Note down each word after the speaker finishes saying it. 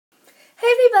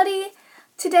everybody!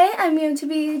 Today I'm going to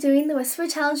be doing the Whisper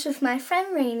Challenge with my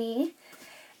friend Rainey.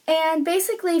 And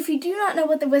basically, if you do not know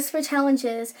what the Whisper Challenge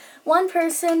is, one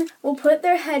person will put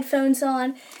their headphones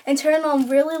on and turn on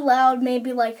really loud,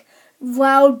 maybe like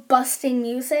loud busting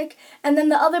music, and then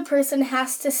the other person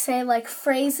has to say like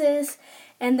phrases,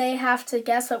 and they have to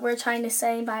guess what we're trying to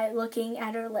say by looking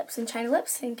at our lips and trying to lip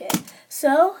sync it.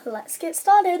 So let's get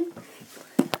started.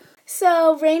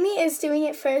 So Rainey is doing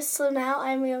it first, so now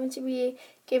I'm going to be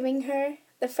giving her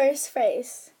the first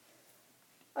phrase.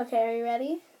 Okay, are you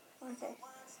ready? Okay.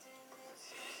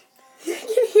 You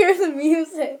can hear the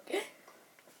music.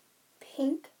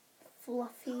 Pink,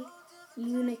 fluffy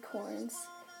unicorns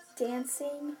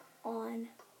dancing on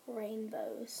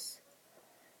rainbows.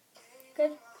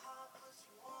 Good?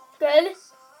 Good?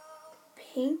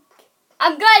 Pink.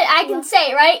 I'm good. I can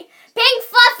say it, right? Pink,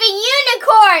 fluffy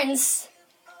unicorns.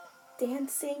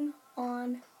 Dancing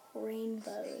on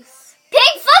rainbows.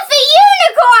 Pink, fluffy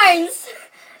unicorns.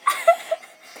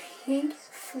 Pink,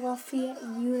 fluffy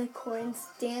unicorns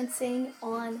dancing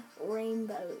on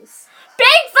rainbows.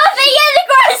 Pink, fluffy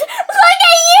unicorns. Look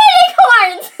at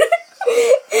unicorns.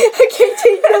 Okay,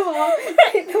 take them off.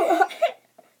 Take them off.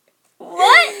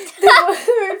 What? The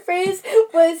word phrase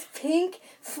was pink,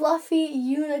 fluffy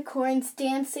unicorns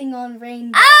dancing on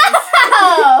rainbows.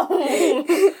 Oh!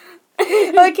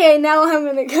 Okay, now I'm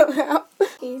gonna go out.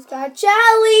 He's got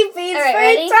jelly beans All right, for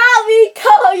ready? Tommy.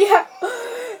 Go, yeah.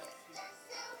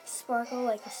 Sparkle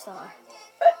like a star.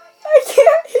 I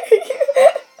can't hear you.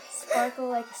 Sparkle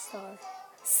like a star.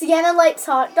 Sienna likes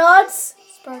hot dogs.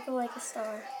 Sparkle like a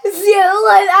star. Sienna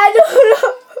likes, I don't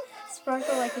know.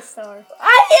 Sparkle like a star.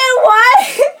 I did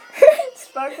what?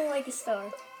 Sparkle like a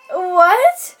star.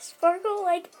 What? Sparkle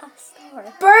like a star.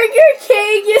 Burger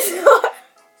King is not.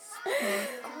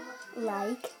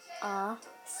 Like a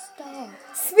star.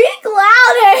 Speak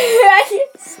louder.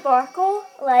 Sparkle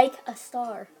like a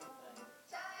star.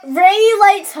 Rainey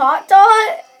likes hot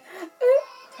dog.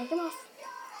 Take them off.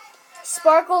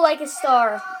 Sparkle like a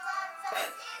star.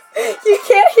 You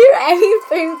can't hear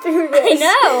anything through this.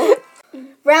 I know.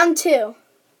 Round 2.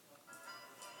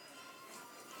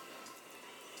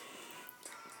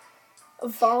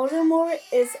 Voldemort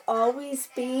is always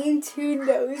being too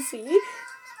nosy.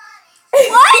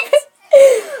 What?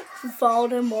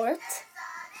 Voldemort.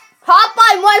 Hop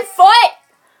on one foot.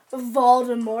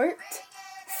 Voldemort.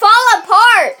 Fall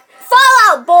apart. Fall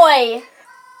out, boy.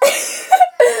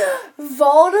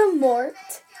 Voldemort.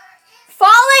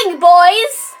 Falling,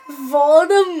 boys.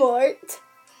 Voldemort.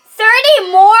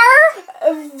 30 more.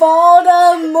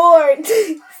 Voldemort.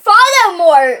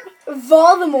 Voldemort.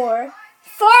 Voldemort.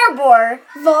 Farbor.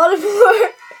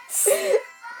 Voldemort.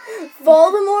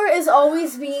 Voldemort is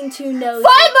always being too nosy.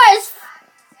 Farbor is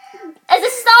a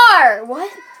star.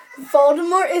 What?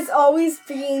 Voldemort is always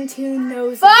being too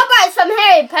nosy. Farbor is from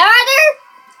Harry Potter.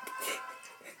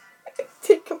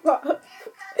 Take him off.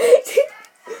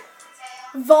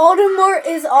 Voldemort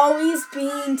is always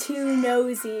being too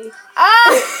nosy.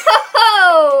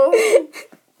 Oh!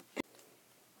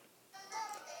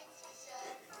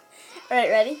 Alright,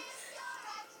 ready?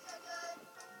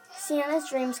 Sienna's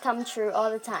dreams come true all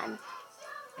the time.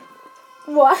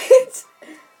 What?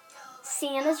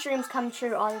 Sienna's dreams come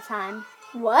true all the time.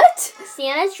 What?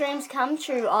 Sienna's dreams come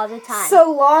true all the time.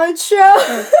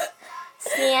 Cilantro.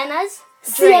 Sienna's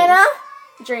Sienna.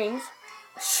 dreams.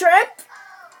 Shrimp.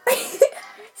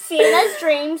 Sienna's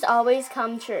dreams always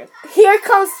come true. Here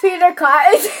comes Peter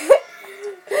Cotton.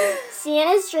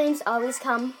 Sienna's dreams always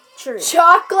come true.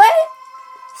 Chocolate.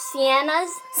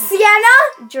 Sienna's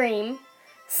Sienna. dream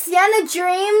Sienna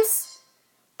dreams.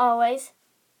 always.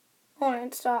 Hold on,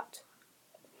 it stopped.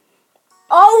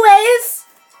 Always.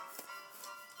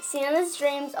 Sienna's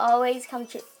dreams always come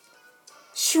true.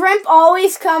 Shrimp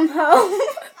always come home.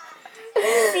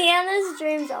 Sienna's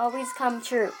dreams always come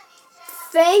true.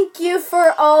 Thank you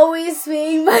for always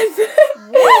being my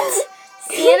friend. What?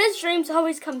 Sienna's dreams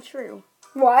always come true.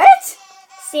 What?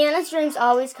 Sienna's dreams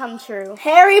always come true.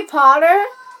 Harry Potter.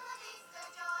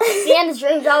 Sienna's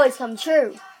dreams always come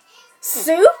true.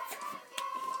 Soup.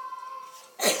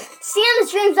 Sienna's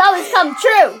dreams always come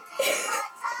true.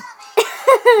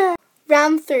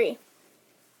 Round 3.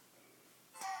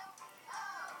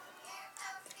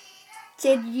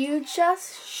 Did you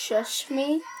just shush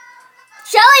me?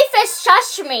 Jellyfish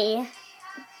shush me.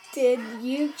 Did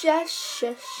you just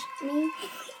shush me?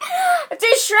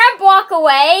 Did shrimp walk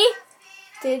away?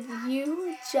 Did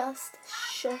you just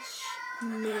shush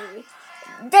me?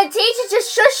 The teacher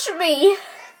just shushed me.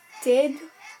 Did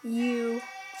you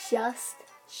just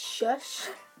shush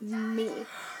me?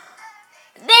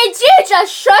 Did you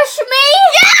just shush me?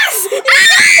 Yes!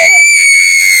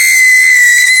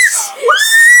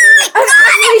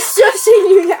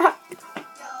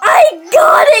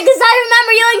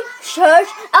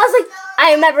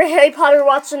 ever Harry Potter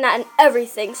watching that and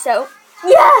everything, so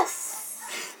Yes!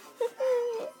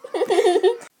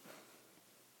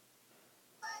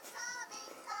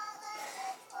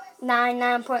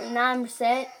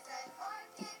 99.9%.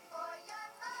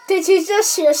 Did you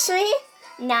just shush me?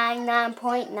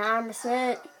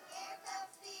 99.9%.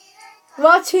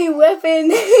 Watch me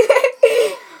whipping.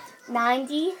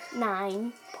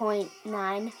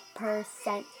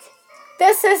 99.9%.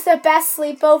 This is the best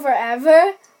sleepover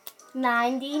ever.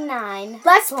 99.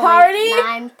 Let's party.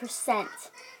 9%.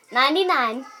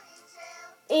 99.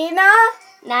 Ina.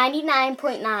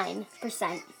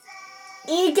 99.9%.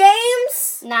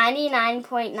 E-games.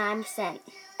 99.9%.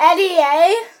 Eddie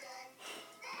A.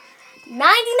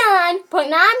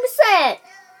 99.9%.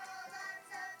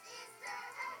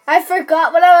 I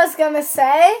forgot what I was gonna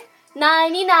say.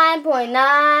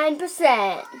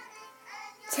 99.9%.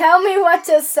 Tell me what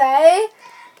to say.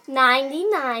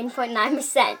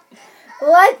 99.9%.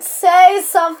 Let's say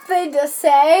something to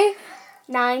say.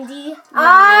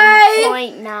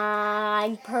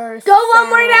 99.9%. Go one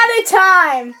word at a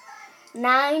time.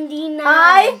 99.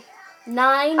 I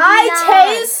 99.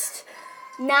 taste.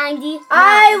 99.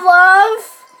 I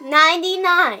love.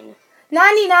 99.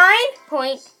 99.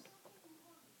 Point.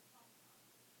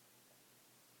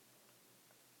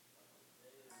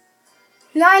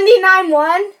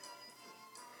 99.1.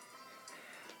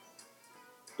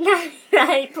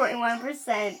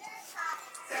 99.1%.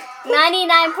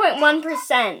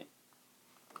 99.1%.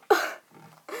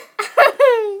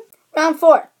 Round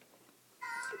 4.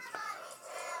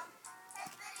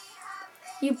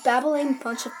 You babbling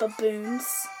bunch of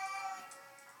baboons.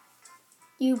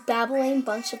 You babbling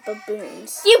bunch of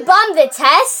baboons. You bummed the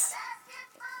test?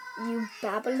 You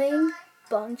babbling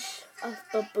bunch of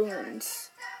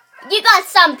baboons. You got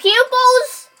some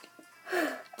pupils?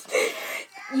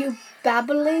 You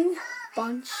babbling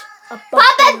bunch of baboons.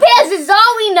 Pop and pills is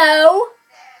all we know.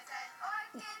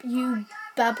 You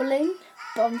babbling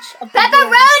bunch of baboons.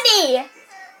 Pepperoni.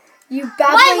 You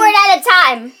babbling. One word at a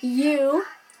time. You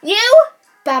You.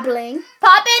 babbling.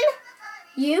 Poppin'.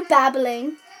 You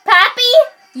babbling. Poppy.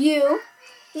 You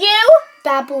You.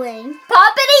 babbling.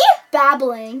 Poppity.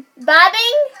 Babbling.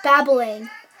 Bobbing. Babbling.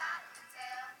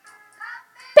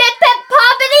 Pip pip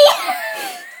poppity.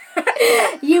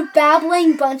 You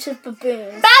babbling bunch of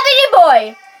baboons. Babbity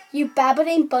boy. You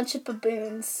babbling bunch of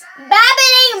baboons.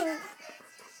 Babbity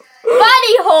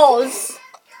body holes.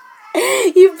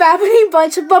 You babbling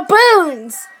bunch of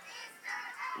baboons.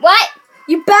 What?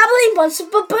 You babbling bunch of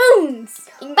baboons.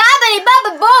 Babbity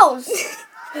bubba balls.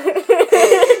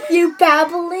 You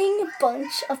babbling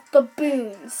bunch of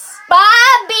baboons.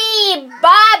 Bobby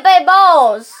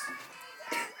balls.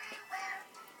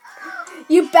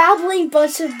 You babbling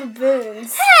bunch of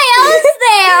baboons. Hey, I was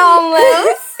there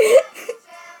almost.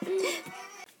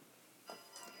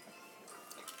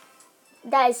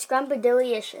 That is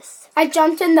scrumpidilicious. I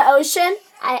jumped in the ocean.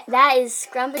 That is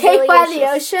scrumpidilicious. Cake by the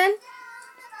ocean.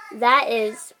 That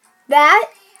is That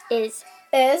is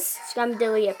is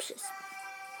scrumpidilicious.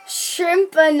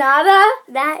 shrimpanada.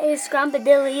 That is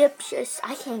scrumpidilicious.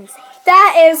 I can't even say it.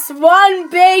 That is one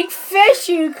big fish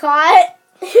you caught.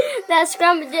 That's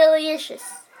scrumpidilicious.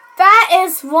 That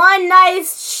is one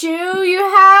nice shoe you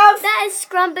have. That is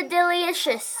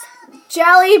scrumpidilicious.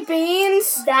 Jelly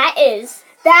beans. That is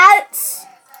That's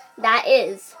That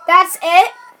is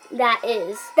it. That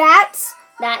is That's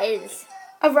That is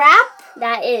a wrap.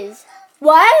 That is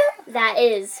What? That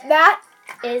is That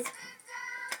is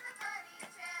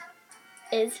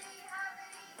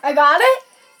I got it.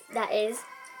 That is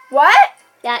What?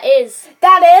 That is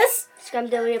That is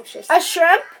scrumpidilicious. a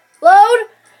shrimp load.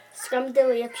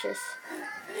 Scrumpidilicious.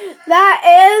 That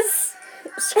is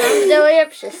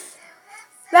Scrumpidilicious.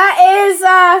 that is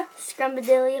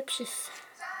Scrumpidilicious.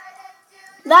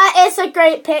 that is a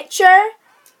great picture.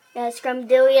 That's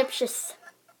scrumpidilicious.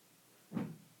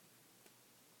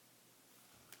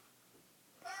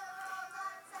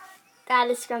 That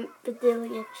is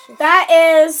scrumpidilicious. That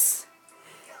is.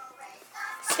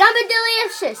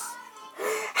 Scrumpidilicious.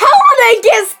 How would I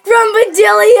get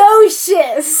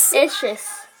scrumpidilicious? Icious.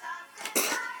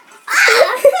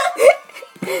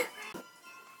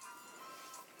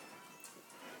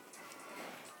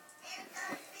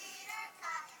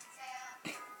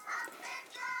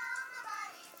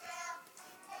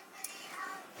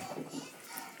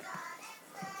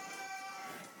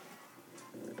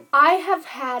 I have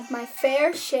had my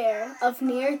fair share of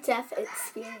near-death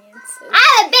experiences.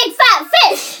 I'm a big fat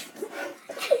fish.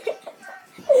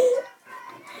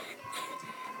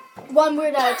 One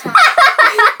word at a time.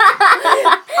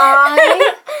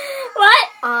 What?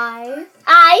 I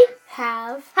I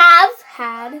have have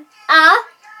had a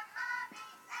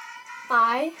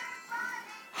I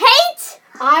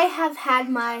have had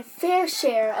my fair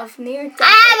share of near-death.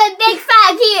 I have a big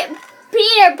fat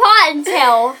Peter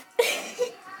Pottontail.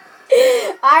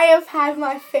 I have had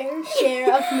my fair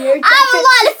share of near-death. I have a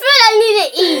lot of food I need to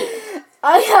eat.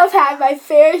 I have had my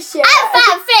fair share. I have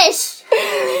fat fish.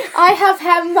 I have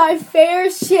had my fair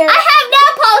share. I have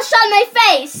nail polish on my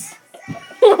face.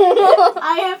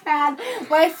 I have had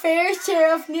my fair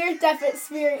share of near-death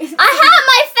experience. I have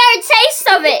my fair taste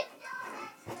of it.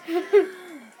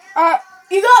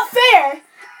 You got fair.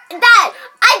 That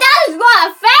is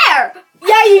not fair.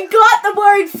 Yeah, you got the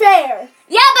word fair.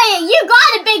 Yeah, but you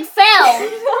got a big fail.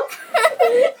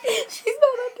 She's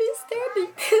not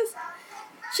understanding this.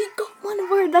 She got one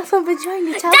word. That's what I've been trying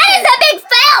to tell her. That is a big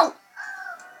fail.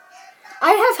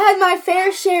 I have had my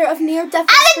fair share of near-death.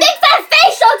 I have a big fat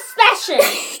facial expression.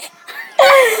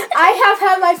 I have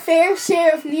had my fair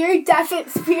share of near-death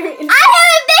experience. I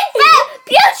have a big fat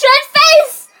putrid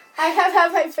face. I have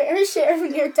had my fair share of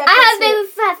near-death I have experience.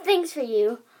 big fat things for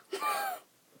you.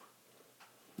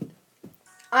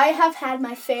 I have had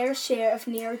my fair share of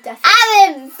near-death. I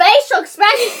have a facial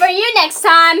expression for you next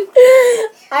time.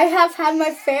 I have had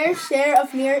my fair share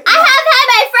of near. I have had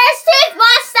my first tooth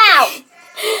lost out.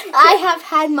 I have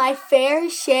had my fair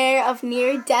share of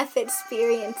near-death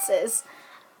experiences.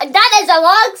 That is a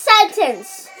long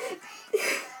sentence.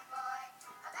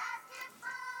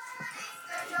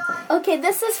 Okay,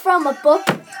 this is from a book,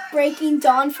 Breaking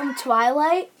Dawn from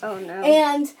Twilight. Oh no.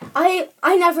 And I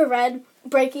never read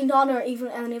Breaking Dawn or even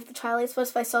any of the Twilight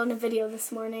books, but I saw it in a video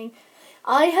this morning.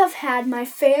 I have had my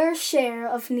fair share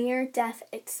of near-death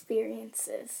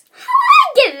experiences.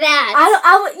 How did I get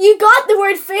that? You got the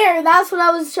word fair. That's what I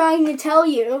was trying to tell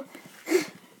you.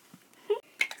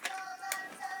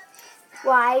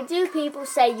 Why do people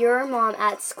say your mom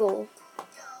at school?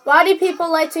 Why do people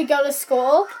like to go to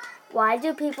school? Why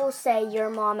do people say your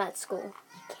mom at school?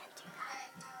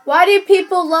 Why do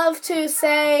people love to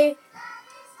say...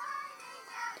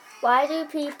 Why do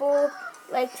people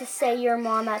like to say your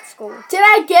mom at school? Did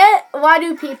I get why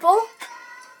do people?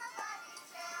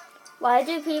 Why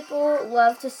do people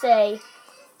love to say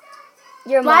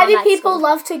your mom Why do at people school?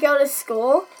 love to go to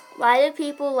school? Why do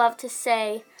people love to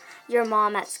say your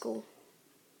mom at school?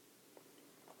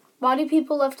 Why do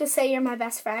people love to say you're my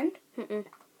best friend? Mm-mm.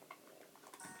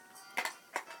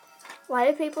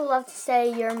 Why do people love to say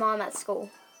your mom at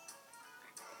school?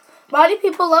 Why do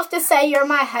people love to say you're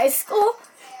my high school?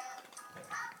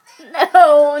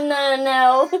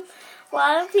 No.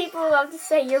 Why do people love to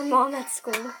say your mom at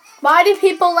school? Why do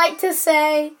people like to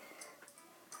say...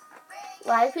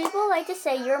 Why do people like to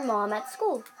say your mom at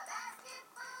school?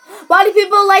 Why do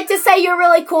people like to say you're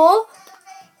really cool?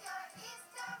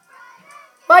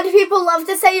 Why do people love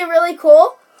to say you're really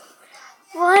cool?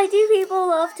 Why do people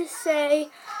love to say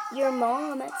your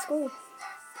mom at school?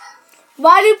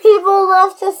 Why do people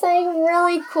love to say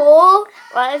really cool?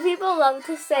 Why do people love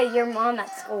to say your mom at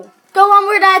school? Go one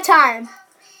word at a time.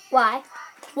 Why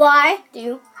Why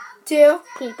do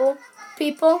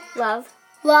people love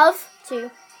love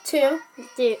to to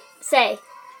say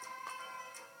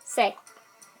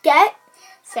get?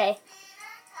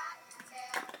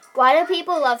 Why do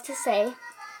people love to say?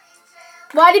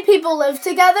 Why do people live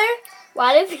together?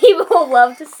 Why do people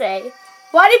love to say?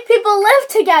 Why do people live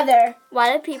together?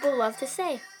 Why do people love to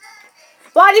say?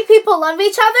 Why do people love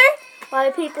each other? Why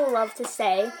do people love to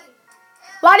say?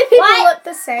 Why do people What? look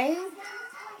the same?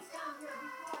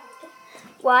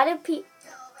 Why do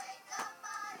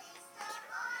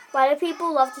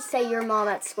people love to say your mom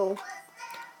at school?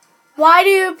 Why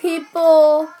do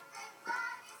people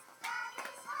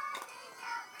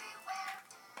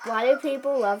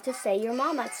love to say your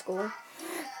mom at school?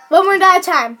 one word at a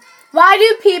time. Why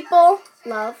do people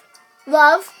Love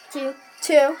to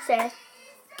say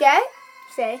get?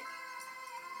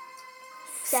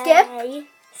 Skip?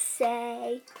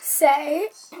 Say?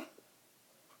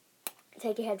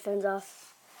 Take your headphones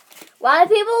off. Why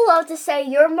do people love to say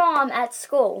your mom at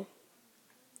school?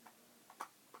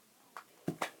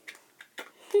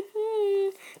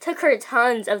 Took her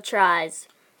tons of tries.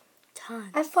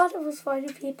 Tons. I thought it was why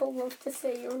do people love to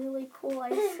say you're really cool. I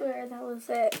swear that was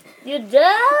it. You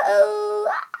do.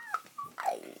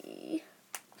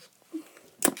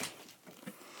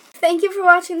 Thank you for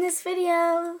watching this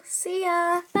video. See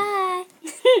ya. Bye.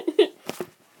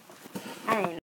 I didn't